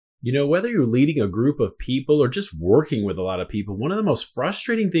Whether you're leading a group of people or just working with a lot of people, one of the most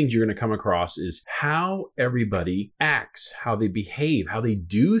frustrating things you're going to come across is how everybody acts, how they behave, how they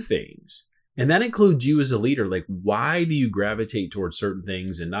do things. And that includes you as a leader. Like, why do you gravitate towards certain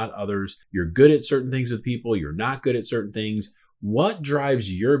things and not others? You're good at certain things with people. You're not good at certain things. What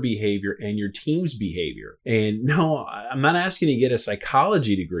drives your behavior and your team's behavior? And no, I'm not asking you to get a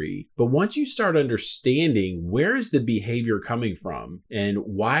psychology degree, but once you start understanding where is the behavior coming from and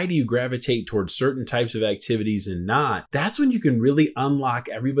why do you gravitate towards certain types of activities and not, that's when you can really unlock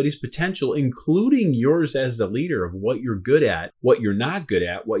everybody's potential, including yours as the leader, of what you're good at, what you're not good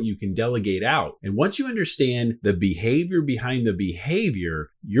at, what you can delegate out. And once you understand the behavior behind the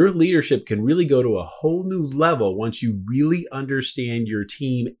behavior, your leadership can really go to a whole new level once you really understand your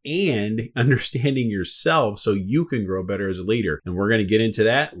team and understanding yourself so you can grow better as a leader. And we're going to get into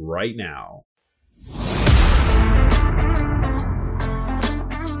that right now.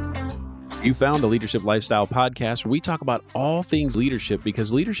 You found the Leadership Lifestyle Podcast, where we talk about all things leadership,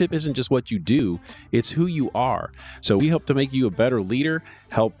 because leadership isn't just what you do, it's who you are. So we hope to make you a better leader,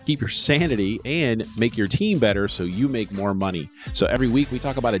 help keep your sanity, and make your team better so you make more money. So every week we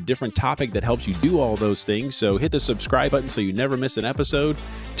talk about a different topic that helps you do all those things. So hit the subscribe button so you never miss an episode.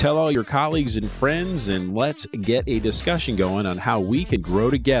 Tell all your colleagues and friends, and let's get a discussion going on how we can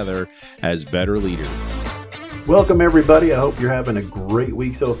grow together as better leaders. Welcome, everybody. I hope you're having a great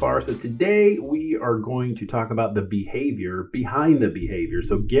week so far. So today we are going to talk about the behavior behind the behavior.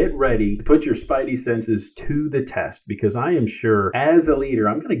 So get ready to put your spidey senses to the test, because I am sure as a leader,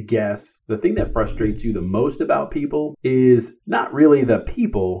 I'm going to guess the thing that frustrates you the most about people is not really the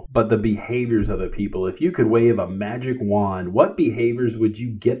people, but the behaviors of the people. If you could wave a magic wand, what behaviors would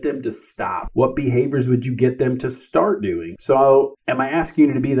you get them to stop? What behaviors would you get them to start doing? So am I asking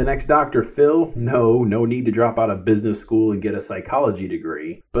you to be the next Dr. Phil? No need to drop out of business school and get a psychology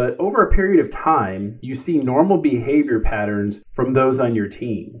degree. But over a period of time, you see normal behavior patterns from those on your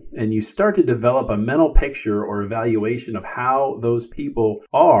team, and you start to develop a mental picture or evaluation of how those people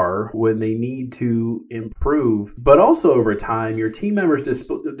are when they need to improve. But also over time, your team members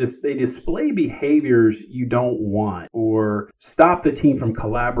display behaviors you don't want or stop the team from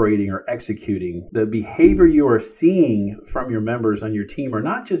collaborating or executing. The behavior you are seeing from your members on your team are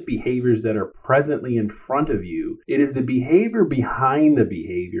not just behaviors that are presently in front of you. It is the behavior behind the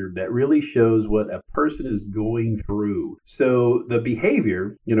behavior that really shows what a person is going through. So the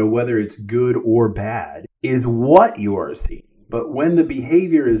behavior, whether it's good or bad, is what you are seeing. But when the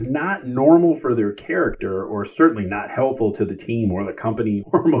behavior is not normal for their character, or certainly not helpful to the team or the company,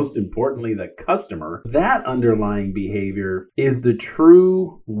 or most importantly, the customer, that underlying behavior is the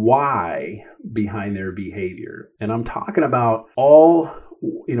true why behind their behavior. And I'm talking about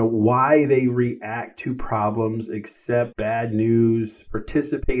why they react to problems, accept bad news,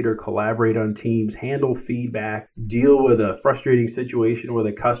 participate or collaborate on teams, handle feedback, deal with a frustrating situation with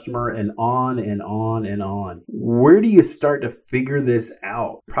a customer, and on and on and on. Where do you start to figure this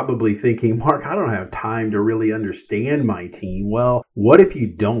out? Probably thinking, Mark, I don't have time to really understand my team. Well, what if you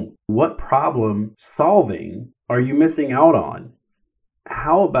don't? What problem solving are you missing out on?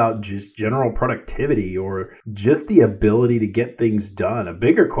 How about just general productivity or just the ability to get things done? A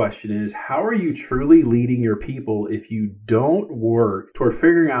bigger question is, how are you truly leading your people if you don't work toward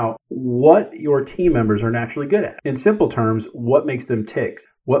figuring out what your team members are naturally good at? In simple terms, what makes them tick?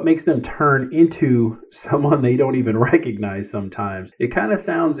 What makes them turn into someone they don't even recognize sometimes? It kind of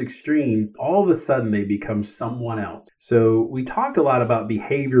sounds extreme. All of a sudden, they become someone else. So we talked a lot about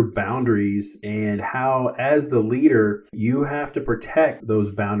behavior boundaries and how, as the leader, you have to protect those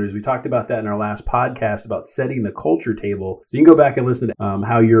boundaries. We talked about that in our last podcast about setting the culture table. So you can go back and listen to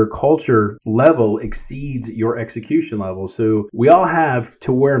how your culture level exceeds your execution level. So we all have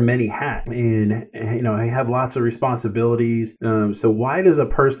to wear many hats, and have lots of responsibilities. So why does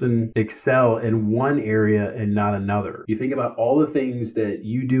a person excel in one area and not another? You think about all the things that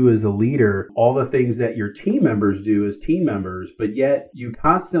you do as a leader, all the things that your team members do as team members, but yet you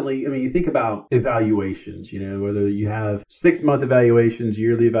constantly, you think about evaluations, whether you have 6-month evaluations,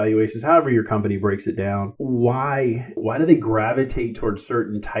 yearly evaluations, however your company breaks it down. Why do they gravitate towards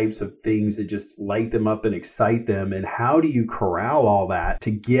certain types of things that just light them up and excite them? And how do you corral all that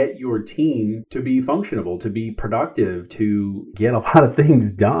to get your team to be functional, to be productive, to get a lot of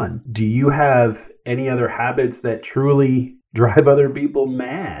things done? Do you have any other habits that truly drive other people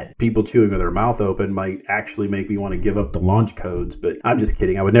mad. People chewing with their mouth open might actually make me want to give up the launch codes, but I'm just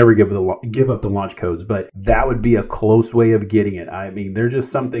kidding. I would never give up the launch codes, but that would be a close way of getting it. I mean, there's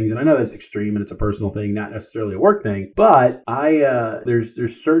just some things, and I know that's extreme and it's a personal thing, not necessarily a work thing, but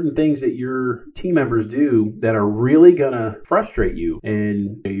there's certain things that your team members do that are really gonna frustrate you,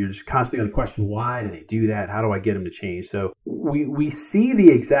 and you're just constantly gonna question, why do they do that? How do I get them to change? So we see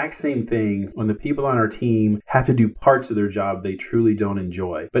the exact same thing when the people on our team have to do parts of their job they truly don't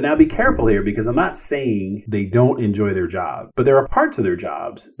enjoy. But now be careful here, because I'm not saying they don't enjoy their job, but there are parts of their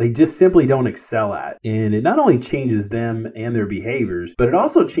jobs they just simply don't excel at. And it not only changes them and their behaviors, but it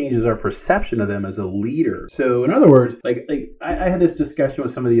also changes our perception of them as a leader. So in other words, like I had this discussion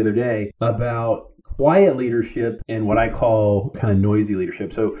with somebody the other day about quiet leadership and what I call kind of noisy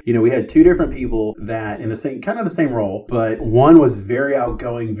leadership. So, we had two different people that in the same role, but one was very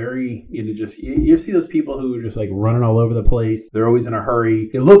outgoing, very, you see those people who are just like running all over the place. They're always in a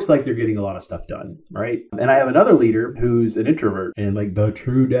hurry. It looks like they're getting a lot of stuff done, right? And I have another leader who's an introvert, and like the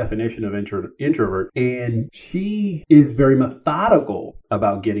true definition of introvert. And she is very methodical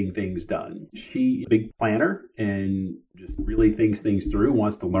about getting things done. She, a big planner, and just really thinks things through,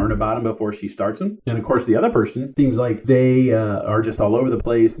 wants to learn about them before she starts them. And of course, the other person seems like they are just all over the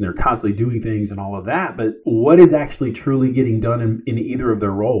place and they're constantly doing things and all of that. But what is actually truly getting done in either of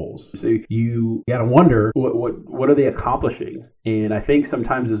their roles? So you got to wonder, what are they accomplishing? And I think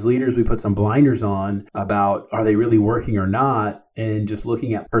sometimes as leaders, we put some blinders on about, are they really working or not? And just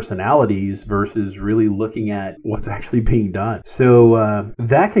looking at personalities versus really looking at what's actually being done. So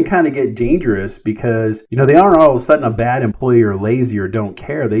that can kind of get dangerous, because, they aren't all of a sudden a bad employee or lazy or don't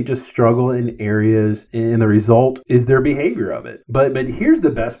care. They just struggle in areas, and the result is their behavior of it. But here's the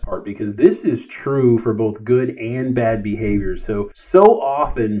best part, because this is true for both good and bad behaviors. So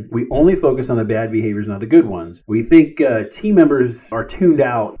often we only focus on the bad behaviors, not the good ones. We think team members are tuned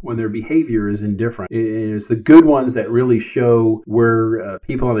out when their behavior is indifferent. It's the good ones that really show where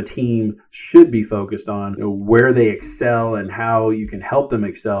people on the team should be focused on, where they excel and how you can help them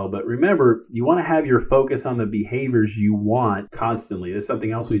excel. But remember, you want to have your focus on the behaviors you want constantly. That's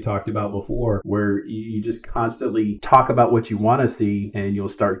something else we talked about before, where you just constantly talk about what you want to see, and you'll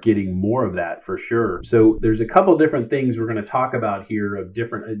start getting more of that for sure. So there's a couple different things we're going to talk about here of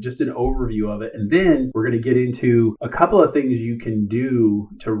different, just an overview of it. And then we're going to get into a couple of things you can do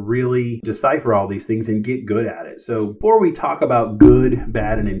to really decipher all these things and get good at it. So before we talk about good,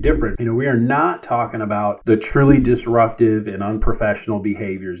 bad, and indifferent, we are not talking about the truly disruptive and unprofessional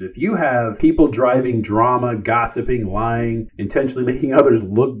behaviors. If you have people driving drama, gossiping, lying, intentionally making others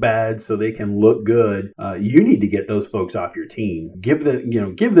look bad so they can look good, you need to get those folks off your team. Give them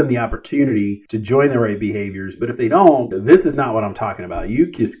the opportunity to join the right behaviors. But if they don't, this is not what I'm talking about.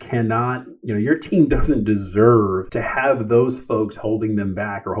 You just cannot, your team doesn't deserve to have those folks holding them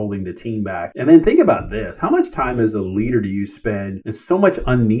back or holding the team back. And then think about this. How much time as a leader do you spend, and so much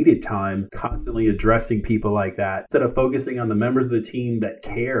unneeded time, constantly addressing people like that, instead of focusing on the members of the team that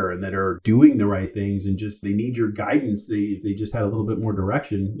care and that are doing the right things and just they need your guidance? If they just had a little bit more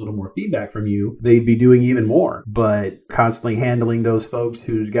direction, a little more feedback from you, they'd be doing even more. But constantly handling those folks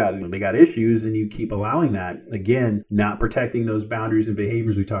who's got they got issues, and you keep allowing that, again, not protecting those boundaries and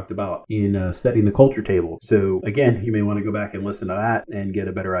behaviors we talked about in setting the culture table. So again, you may want to go back and listen to that and get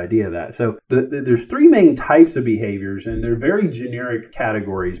a better idea of that. So there's three main types of behaviors, and they're very generic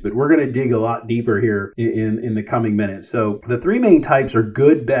categories, but we're going to dig a lot deeper here in the coming minutes. So the three main types are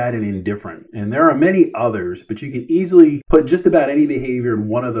good, bad, and indifferent. And there are many others, but you can easily put just about any behavior in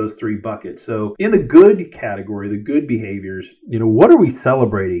one of those three buckets. So in the good category, the good behaviors, what are we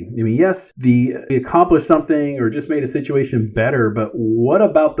celebrating? Yes, we accomplished something or just made a situation better, but what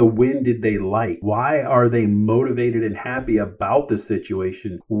about the win did they like? Why are they motivated and happy about the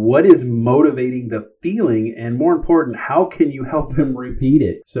situation? What is motivating the feeling? And more important, how can you help them repeat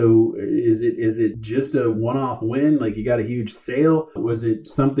it? So is it just a one-off win, like you got a huge sale? Was it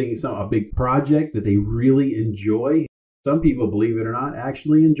a big project that they really enjoy? Some people, believe it or not,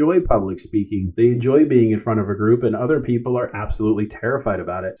 actually enjoy public speaking. They enjoy being in front of a group, and other people are absolutely terrified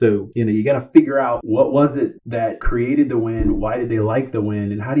about it. So, you got to figure out what was it that created the win? Why did they like the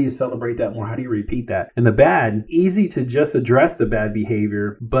win? And how do you celebrate that more? How do you repeat that? And the bad, easy to just address the bad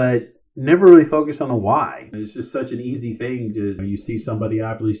behavior, but never really focus on the why. It's just such an easy thing to, you see somebody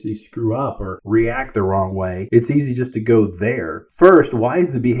obviously screw up or react the wrong way. It's easy just to go there. First, why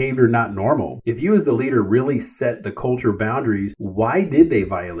is the behavior not normal? If you as the leader really set the culture boundaries, why did they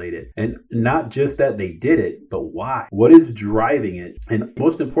violate it? And not just that they did it, but why? What is driving it? And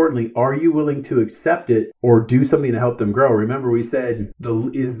most importantly, are you willing to accept it or do something to help them grow? Remember, we said,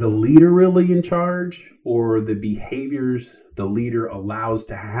 is the leader really in charge, or the behaviors the leader allows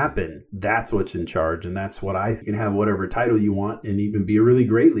to happen? That's what's in charge. And that's what you can have whatever title you want and even be a really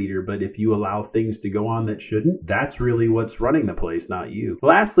great leader. But if you allow things to go on that shouldn't, that's really what's running the place, not you.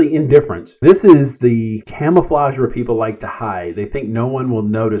 Lastly, indifference. This is the camouflage where people like to hide. They think no one will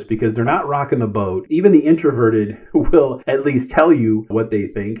notice because they're not rocking the boat. Even the introverted will at least tell you what they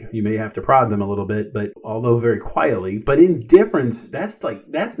think. You may have to prod them a little bit, but although very quietly. But indifference,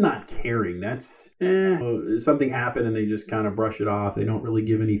 that's not caring. That's something happened and they just kind of brush it off. They don't really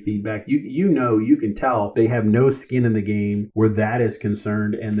give any feedback. You can tell they have no skin in the game where that is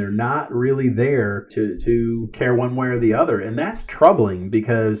concerned, and they're not really there to care one way or the other. And that's troubling,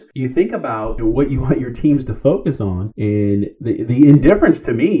 because you think about what you want your teams to focus on, and the indifference,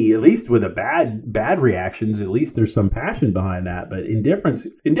 to me, at least with a bad reactions, at least there's some passion behind that. But indifference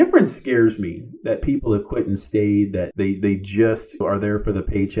scares me, that people have quit and stayed, that they just are there for the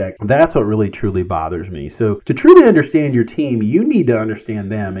paycheck. That's what really truly bothers me. So to truly understand your team, you need to understand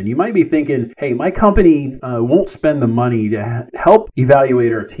them. And you might be thinking, hey, my company won't spend the money to help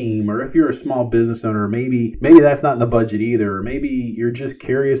evaluate our team. Or if you're a small business owner, maybe that's not in the budget either. Or maybe you're just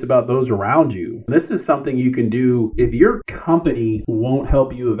curious about those around you. This is something you can do if your company won't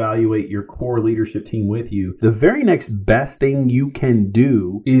help you evaluate your core leadership team with you. The very next best thing you can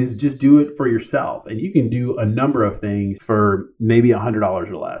do is just do it for yourself. And you can do a number of things for maybe $100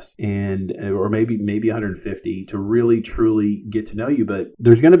 or less, or maybe $150 to really truly get to know you. But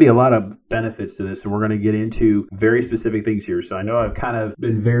there's going to be a lot of benefits to this, and we're going to get into very specific things here. So I know I've kind of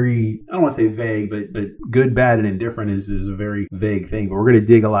been very, I don't want to say vague, but good, bad, and indifferent is a very vague thing. But we're going to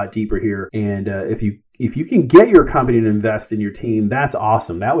dig a lot deeper here. And if you can get your company to invest in your team, that's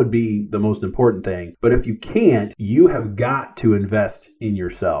awesome. That would be the most important thing. But if you can't, you have got to invest in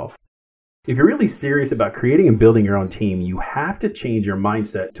yourself. If you're really serious about creating and building your own team, you have to change your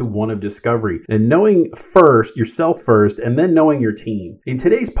mindset to one of discovery and knowing yourself first, and then knowing your team. In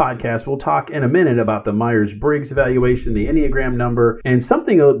today's podcast, we'll talk in a minute about the Myers-Briggs evaluation, the Enneagram number, and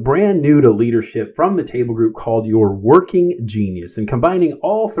something brand new to leadership from the Table Group called your Working Genius. And combining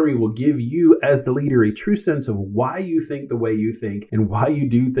all three will give you, as the leader, a true sense of why you think the way you think and why you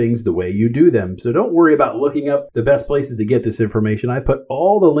do things the way you do them. So don't worry about looking up the best places to get this information. I put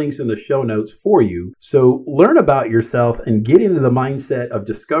all the links in the show notes for you. So learn about yourself and get into the mindset of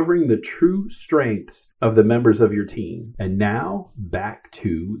discovering the true strengths of the members of your team. And now back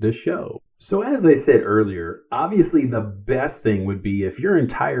to the show. So as I said earlier, obviously the best thing would be if your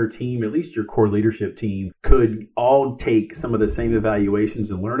entire team, at least your core leadership team, could all take some of the same evaluations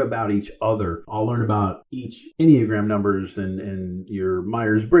and learn about each other. All learn about each Enneagram numbers and your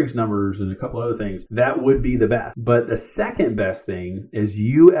Myers-Briggs numbers and a couple other things. That would be the best. But the second best thing is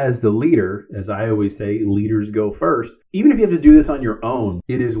you as the leader, as I always say, leaders go first. Even if you have to do this on your own,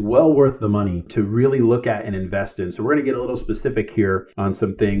 it is well worth the money to really look at and invest in. So we're going to get a little specific here on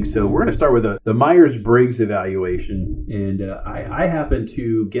some things. So we're going to start with the Myers-Briggs evaluation. And I happen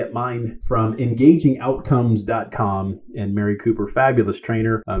to get mine from EngagingOutcomes.com, and Mary Cooper, fabulous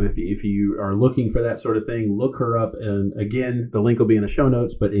trainer. If you are looking for that sort of thing, look her up. And again, the link will be in the show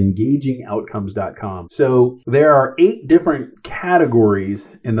notes, but EngagingOutcomes.com. So there are 8 different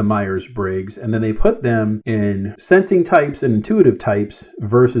categories in the Myers-Briggs, and then they put them in sensing types and intuitive types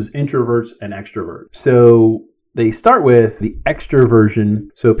versus introverts and extroverts. So they start with the extroversion.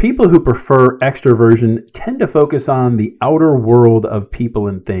 So people who prefer extroversion tend to focus on the outer world of people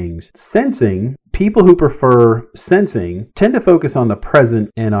and things. Sensing, people who prefer sensing tend to focus on the present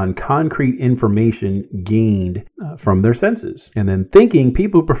and on concrete information gained from their senses. And then thinking,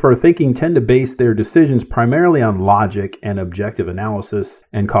 people who prefer thinking tend to base their decisions primarily on logic and objective analysis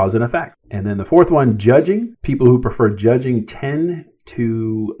and cause and effect. And then the fourth one, judging, people who prefer judging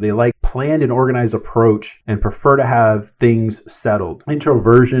they like planned and organized approach and prefer to have things settled.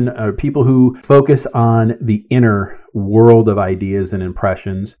 Introversion are people who focus on the inner world of ideas and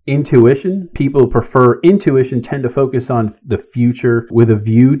impressions. Intuition, people who prefer intuition tend to focus on the future with a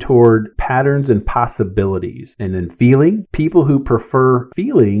view toward patterns and possibilities. And then feeling, people who prefer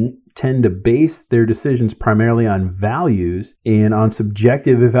feeling tend to base their decisions primarily on values and on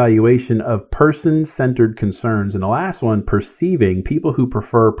subjective evaluation of person-centered concerns. And the last one, perceiving. People who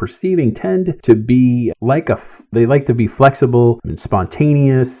prefer perceiving tend to be they like to be flexible and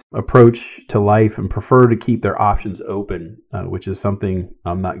spontaneous approach to life and prefer to keep their options open, which is something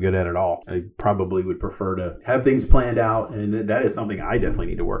I'm not good at all. I probably would prefer to have things planned out, and that is something I definitely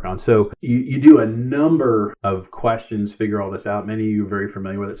need to work on. So you do a number of questions, figure all this out. Many of you are very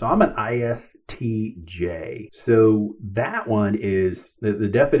familiar with it. So I'm an ISTJ. So that one is the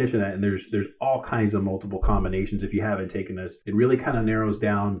definition of that, and there's all kinds of multiple combinations. If you haven't taken this, it really kind of narrows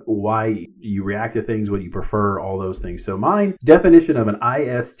down why you react to things, what you prefer, all those things. So mine definition of an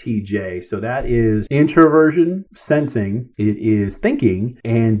ISTJ, so that is introversion, sensing, it is thinking,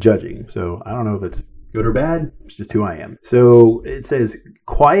 and judging. So I don't know if it's good or bad, it's just who I am. So it says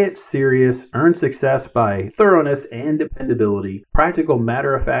quiet, serious, earn success by thoroughness and dependability, practical,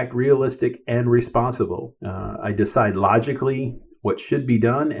 matter-of-fact, realistic, and responsible. I decide logically what should be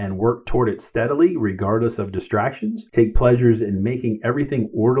done and work toward it steadily, regardless of distractions. Take pleasures in making everything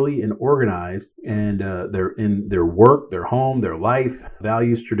orderly and organized, and they're in their work, their home, their life,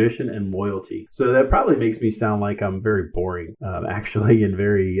 values, tradition, and loyalty. So that probably makes me sound like I'm very boring, actually, and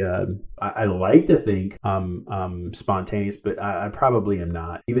very. I like to think I'm spontaneous, but I probably am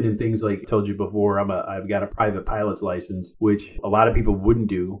not. Even in things like I told you before, I've got a private pilot's license, which a lot of people wouldn't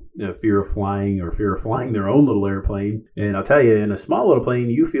do. Fear of flying their own little airplane. And I'll tell you, in a small little plane,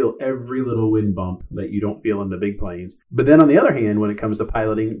 you feel every little wind bump that you don't feel in the big planes. But then on the other hand, when it comes to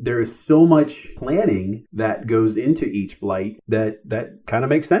piloting, there is so much planning that goes into each flight that kind of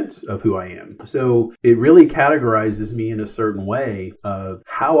makes sense of who I am. So it really categorizes me in a certain way of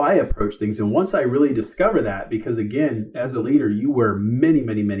how I approach things. And once I really discover that, because again, as a leader, you wear many,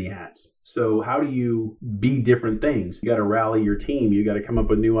 many, many hats. So how do you be different things? You got to rally your team. You got to come up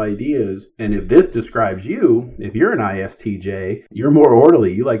with new ideas. And if this describes you, if you're an ISTJ, you're more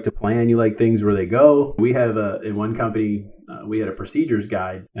orderly. You like to plan. You like things where they go. We have in one company, we had a procedures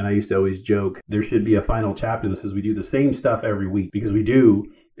guide, and I used to always joke, there should be a final chapter that says we do the same stuff every week, because we do.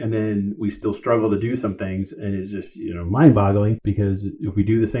 And then we still struggle to do some things. And it's just, mind-boggling, because if we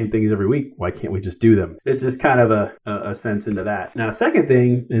do the same things every week, why can't we just do them? It's just kind of a sense into that. Now, second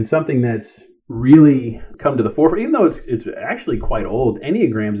thing, and something that's really come to the forefront, even though it's actually quite old.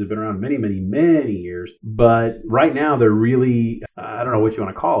 Enneagrams have been around many, many, many years, but right now they're really, I don't know what you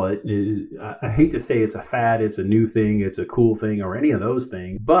want to call it. I hate to say it's a fad, it's a new thing, it's a cool thing, or any of those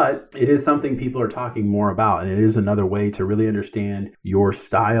things, but it is something people are talking more about, and it is another way to really understand your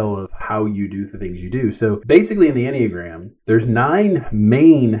style of how you do the things you do. So basically in the Enneagram, there's 9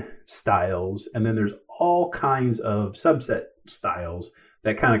 main styles, and then there's all kinds of subset styles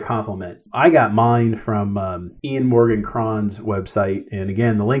that kind of complement. I got mine from Ian Morgan Cron's website. And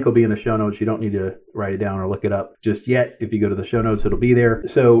again, the link will be in the show notes. You don't need to write it down or look it up just yet. If you go to the show notes, it'll be there.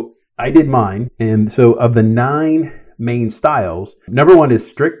 So I did mine. And so of the 9 main styles, number 1 is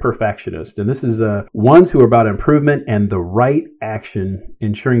strict perfectionist. And this is ones who are about improvement and the right action,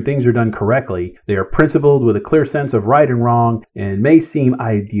 ensuring things are done correctly. They are principled with a clear sense of right and wrong and may seem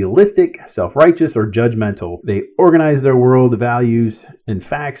idealistic, self-righteous, or judgmental. They organize their world, values, and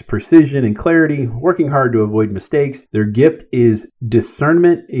facts, precision and clarity, working hard to avoid mistakes. Their gift is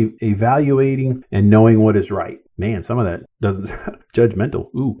discernment, evaluating, and knowing what is right. Man, some of that doesn't sound judgmental.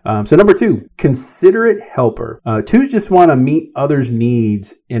 Ooh. So number 2, considerate helper. 2s just want to meet others'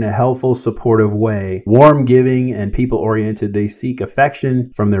 needs in a helpful, supportive way. Warm, giving, and people-oriented. They seek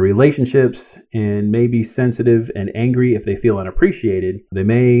affection from their relationships and may be sensitive and angry if they feel unappreciated. They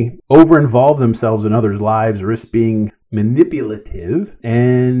may over-involve themselves in others' lives, risk being manipulative,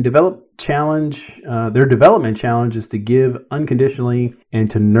 and their development challenge is to give unconditionally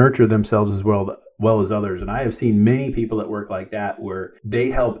and to nurture themselves as well as others. And I have seen many people that work like that, where they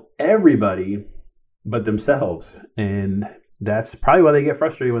help everybody but themselves. And that's probably why they get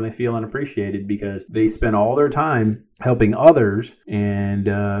frustrated when they feel unappreciated, because they spend all their time helping others, and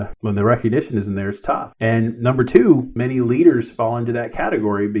when the recognition isn't there, it's tough. And number 2, many leaders fall into that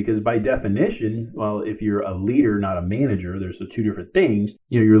category, because by definition, well, if you're a leader, not a manager, there's the 2 different things.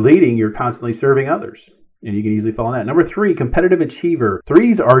 You're leading, you're constantly serving others. And you can easily fall in that. Number 3, competitive achiever.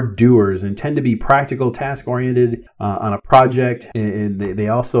 3s are doers and tend to be practical, task-oriented on a project. And they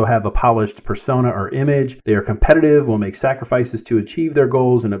also have a polished persona or image. They are competitive, will make sacrifices to achieve their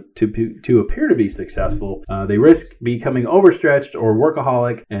goals and to appear to be successful. They risk becoming overstretched or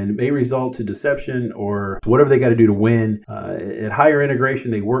workaholic and may result to deception or whatever they got to do to win. At higher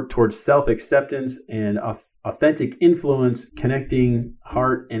integration, they work towards self-acceptance and authentic influence, connecting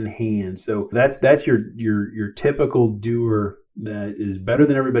heart and hands. So that's your typical doer that is better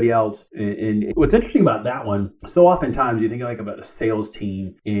than everybody else. And what's interesting about that one, so oftentimes you think like about a sales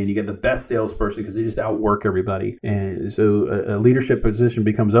team and you get the best salesperson because they just outwork everybody. And so a leadership position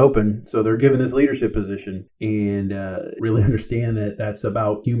becomes open. So they're given this leadership position and really understand that that's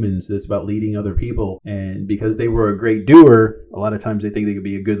about humans. It's about leading other people. And because they were a great doer, a lot of times they think they could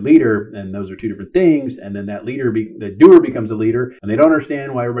be a good leader. And those are two different things. And then that the doer becomes a leader and they don't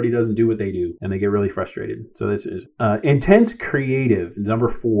understand why everybody doesn't do what they do. And they get really frustrated. So this is intense creative. Number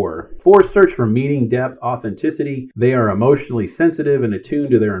 4. 4, search for meaning, depth, authenticity. They are emotionally sensitive and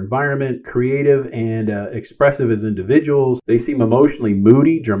attuned to their environment, creative and expressive as individuals. They seem emotionally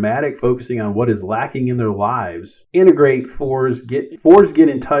moody, dramatic, focusing on what is lacking in their lives. Integrate. 4s get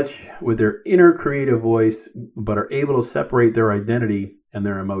in touch with their inner creative voice, but are able to separate their identity and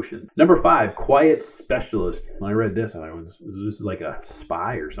their emotion. Number 5, quiet specialist. When I read this, I thought this is like a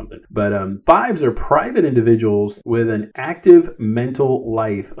spy or something. But 5s are private individuals with an active mental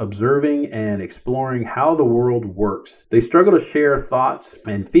life, observing and exploring how the world works. They struggle to share thoughts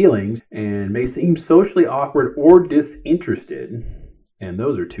and feelings and may seem socially awkward or disinterested. And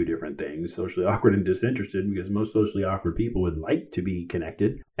those are two different things, socially awkward and disinterested, because most socially awkward people would like to be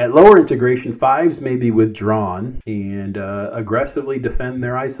connected. At lower integration, 5s may be withdrawn and aggressively defend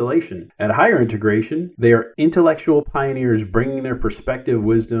their isolation. At higher integration, they are intellectual pioneers bringing their perspective,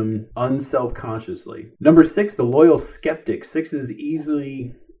 wisdom, unselfconsciously. Number 6, the loyal skeptic. 6s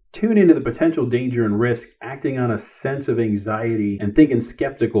easily tune into the potential danger and risk, acting on a sense of anxiety and think in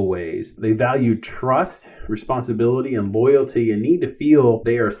skeptical ways. They value trust, responsibility, and loyalty and need to feel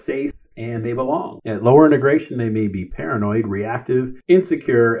they are safe and they belong. At lower integration, they may be paranoid, reactive,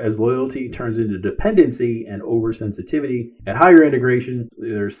 insecure, as loyalty turns into dependency and oversensitivity. At higher integration,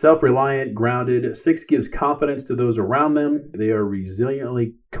 they're self-reliant, grounded. 6 gives confidence to those around them. They are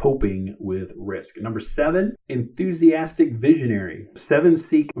resiliently coping with risk. Number 7, enthusiastic visionary. 7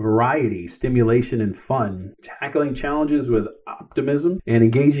 seek variety, stimulation, and fun, tackling challenges with optimism and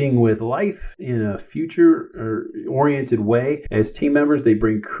engaging with life in a future-oriented way. As team members, they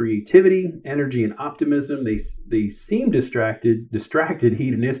bring creativity, energy, and optimism. They seem distracted,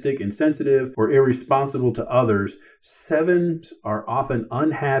 hedonistic, insensitive, or irresponsible to others. 7s are often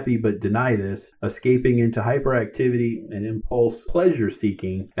unhappy but deny this, escaping into hyperactivity and impulse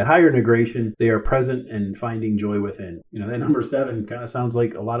pleasure-seeking. At higher integration, they are present and finding joy within. That number 7 kind of sounds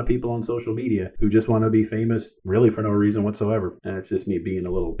like a lot of people on social media who just want to be famous really for no reason whatsoever. And it's just me being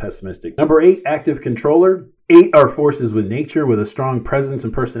a little pessimistic. Number 8, active controller. 8 are forces with nature, with a strong presence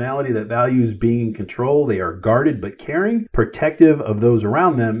and personality that values being in control. They are guarded but caring, protective of those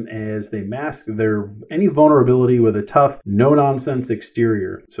around them as they mask any vulnerability with a tough, no-nonsense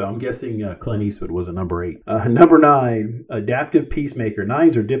exterior. So I'm guessing Clint Eastwood was a number 8. Number 9, adaptive peacemaker.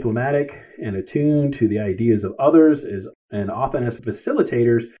 9s are diplomatic and attuned to the ideas of others, and often as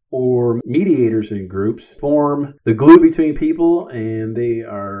facilitators or mediators in groups, form the glue between people, and they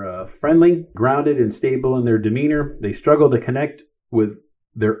are friendly, grounded, and stable in their demeanor. They struggle to connect with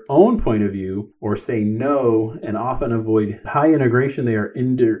their own point of view or say no, and often avoid high integration. They are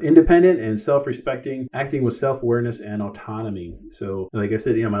independent and self-respecting, acting with self-awareness and autonomy. So like I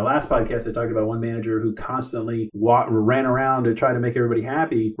said, my last podcast, I talked about one manager who constantly ran around to try to make everybody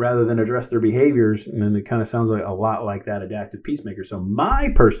happy rather than address their behaviors. And it kind of sounds like a lot like that adaptive peacemaker. So my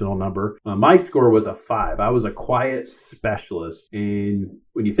personal number, my score was a 5. I was a quiet specialist. And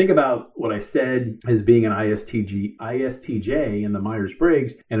when you think about what I said as being an ISTJ in the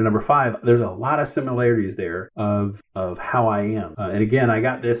Myers-Briggs and a number 5, there's a lot of similarities there of how I am. And again, I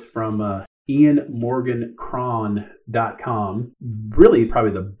got this from IanMorganCron.com. Really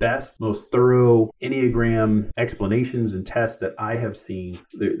probably the best, most thorough Enneagram explanations and tests that I have seen.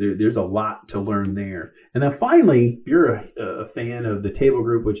 There's a lot to learn there. And then finally, if you're a fan of the Table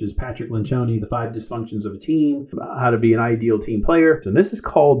Group, which is Patrick Lencioni, The 5 Dysfunctions of a Team, how to be an ideal team player. So this is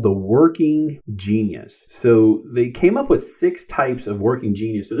called the Working Genius. So they came up with 6 types of working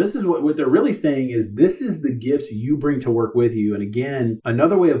genius. So this is what they're really saying is this is the gifts you bring to work with you. And again,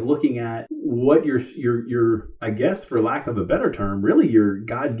 another way of looking at what your I guess for lack of a better term, really your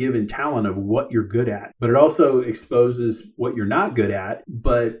God-given talent of what you're good at. But it also exposes what you're not good at.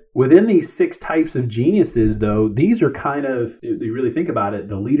 But within these 6 types of geniuses, though, these are kind of, if you really think about it,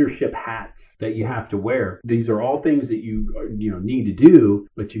 the leadership hats that you have to wear. These are all things that you need to do,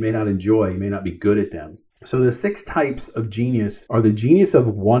 but you may not enjoy. You may not be good at them. So the 6 types of genius are the genius of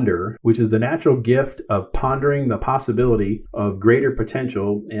wonder, which is the natural gift of pondering the possibility of greater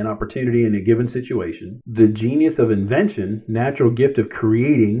potential and opportunity in a given situation. The genius of invention, natural gift of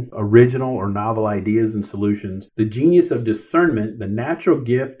creating original or novel ideas and solutions. The genius of discernment, the natural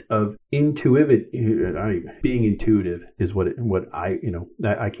gift of being intuitive is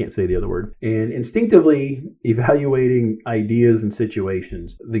I can't say the other word. And instinctively evaluating ideas and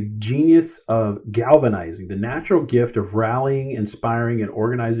situations. The genius of galvanizing, the natural gift of rallying, inspiring, and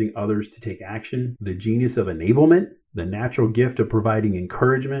organizing others to take action. The genius of enablement, the natural gift of providing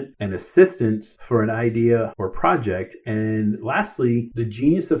encouragement and assistance for an idea or project. And lastly, the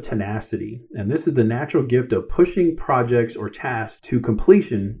genius of tenacity. And this is the natural gift of pushing projects or tasks to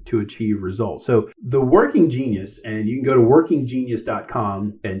completion to achieve results. So the working genius, and you can go to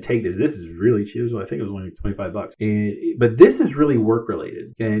workinggenius.com and take this. This is really cheap. I think it was only $25. But this is really work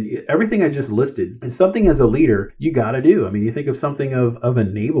related. And everything I just listed is something as a leader you got to do. I mean, you think of something of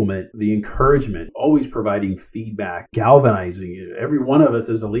enablement, the encouragement, always providing feedback, galvanizing. Every one of us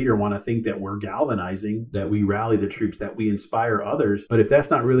as a leader want to think that we're galvanizing, that we rally the troops, that we inspire others. But if that's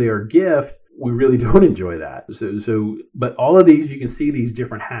not really our gift, we really don't enjoy that. But all of these, you can see these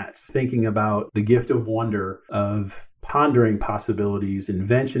different hats, thinking about the gift of wonder, of pondering possibilities,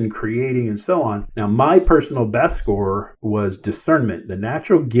 invention, creating, and so on. Now, my personal best score was discernment, the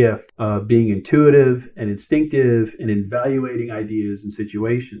natural gift of being intuitive and instinctive in evaluating ideas and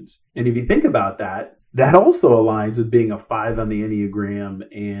situations. And if you think about that, that also aligns with being a 5 on the Enneagram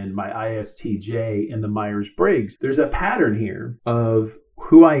and my ISTJ in the Myers-Briggs. There's a pattern here of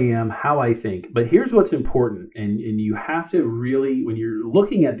who I am, how I think. But here's what's important. And you have to really, when you're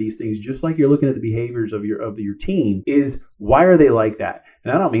looking at these things, just like you're looking at the behaviors of your team, is why are they like that?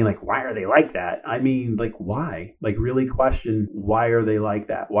 And I don't mean like, why are they like that? I mean, like, why? Like, really question, why are they like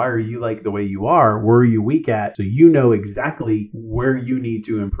that? Why are you like the way you are? Where are you weak at? So you know exactly where you need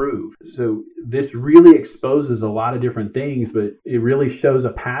to improve. So this really exposes a lot of different things, but it really shows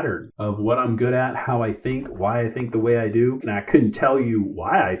a pattern of what I'm good at, how I think, why I think the way I do. And I couldn't tell you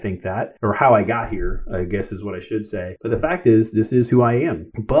why I think that or how I got here, I guess is what I should say. But the fact is, this is who I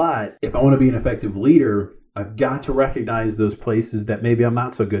am. But if I want to be an effective leader, I've got to recognize those places that maybe I'm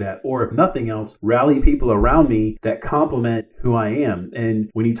not so good at, or if nothing else, rally people around me that complement who I am. And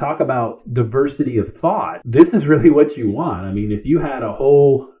when you talk about diversity of thought, this is really what you want. I mean, if you had a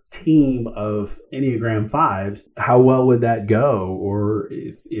whole team of Enneagram 5s, how well would that go? Or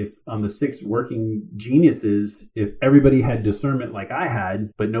if on the 6 working geniuses, if everybody had discernment like I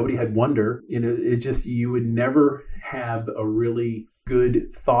had, but nobody had wonder, you would never have a really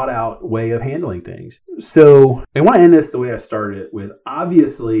good thought out way of handling things. So I want to end this the way I started it with.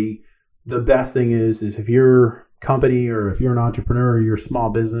 Obviously, the best thing is if you're company or if you're an entrepreneur or you're a small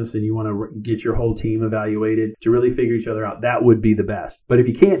business and you want to get your whole team evaluated to really figure each other out, that would be the best. But if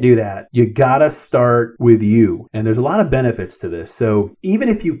you can't do that, you gotta start with you. And there's a lot of benefits to this. So even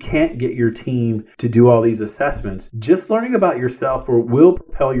if you can't get your team to do all these assessments, just learning about yourself will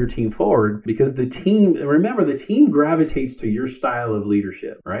propel your team forward, because the team gravitates to your style of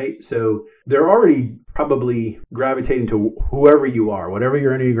leadership, right? So they're already probably gravitating to whoever you are, whatever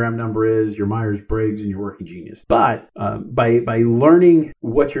your Enneagram number is, your Myers-Briggs and your working genius. But by learning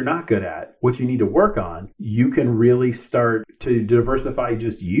what you're not good at, what you need to work on, you can really start to diversify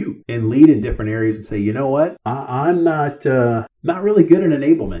just you and lead in different areas and say, you know what, I'm not really good at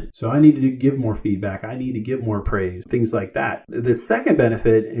enablement, so I need to give more feedback. I need to give more praise, things like that. The second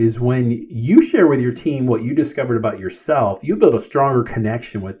benefit is when you share with your team what you discovered about yourself, you build a stronger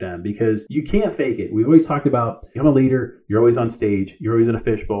connection with them, because you can't fake it. We've always talked about, I'm a leader, you're always on stage, you're always in a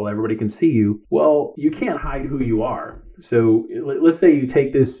fishbowl, everybody can see you. Well, you can't hide who you are. So let's say you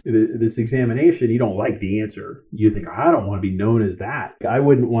take this examination, you don't like the answer. You think, I don't want to be known as that. I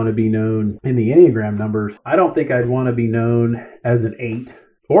wouldn't want to be known in the Enneagram numbers. I don't think I'd want to be known as an 8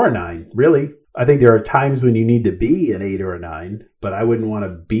 or a 9, really. I think there are times when you need to be an 8 or a 9, but I wouldn't want to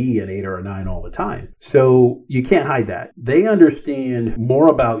be an 8 or a 9 all the time. So you can't hide that. They understand more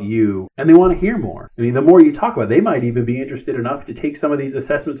about you and they want to hear more. I mean, the more you talk about it, they might even be interested enough to take some of these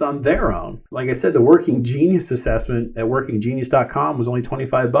assessments on their own. Like I said, the Working Genius assessment at workinggenius.com was only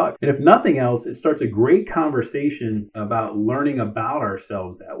 $25. And if nothing else, it starts a great conversation about learning about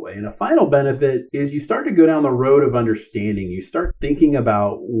ourselves that way. And a final benefit is you start to go down the road of understanding. You start thinking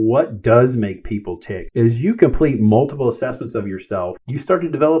about what does make people tick. As you complete multiple assessments of yourself, you start to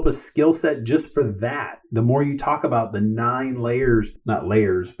develop a skill set just for that. The more you talk about the 9 layers, not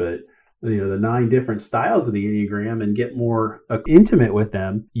layers, but the 9 different styles of the Enneagram and get more intimate with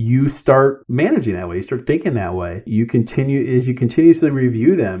them, you start managing that way. You start thinking that way. You continuously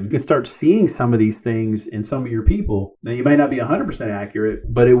review them, you can start seeing some of these things in some of your people. Now, you might not be 100%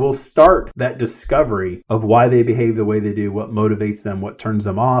 accurate, but it will start that discovery of why they behave the way they do, what motivates them, what turns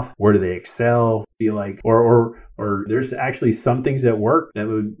them off, where do they excel, feel like, or there's actually some things at work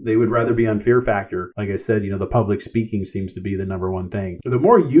that they would rather be on Fear Factor. Like I said, the public speaking seems to be the number one thing. The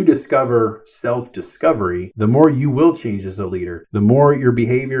more you discover self-discovery, the more you will change as a leader. The more your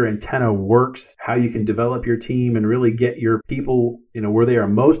behavior antenna works, how you can develop your team and really get your people, where they are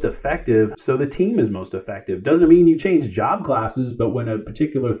most effective, so the team is most effective. Doesn't mean you change job classes, but when a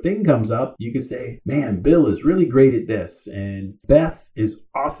particular thing comes up, you can say, man, Bill is really great at this, and Beth is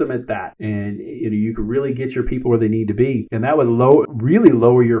awesome at that. And you can really get your people where they need to be. And that would really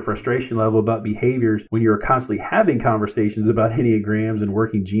lower your frustration level about behaviors when you're constantly having conversations about Enneagrams and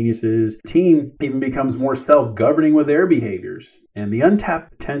working geniuses. Team even becomes more self-governing with their behaviors. And the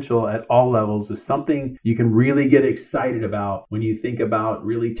untapped potential at all levels is something you can really get excited about when you think about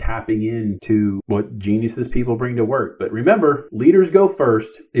really tapping into what geniuses people bring to work. But remember, leaders go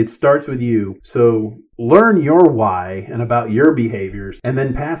first. It starts with you. So learn your why and about your behaviors and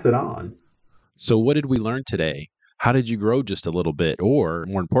then pass it on. So what did we learn today? How did you grow just a little bit? Or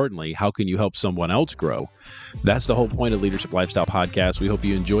more importantly, how can you help someone else grow? That's the whole point of Leadership Lifestyle Podcast. We hope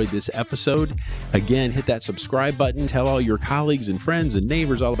you enjoyed this episode. Again, hit that subscribe button. Tell all your colleagues and friends and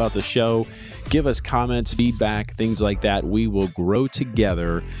neighbors all about the show. Give us comments, feedback, things like that. We will grow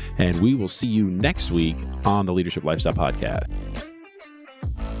together, and we will see you next week on the Leadership Lifestyle Podcast.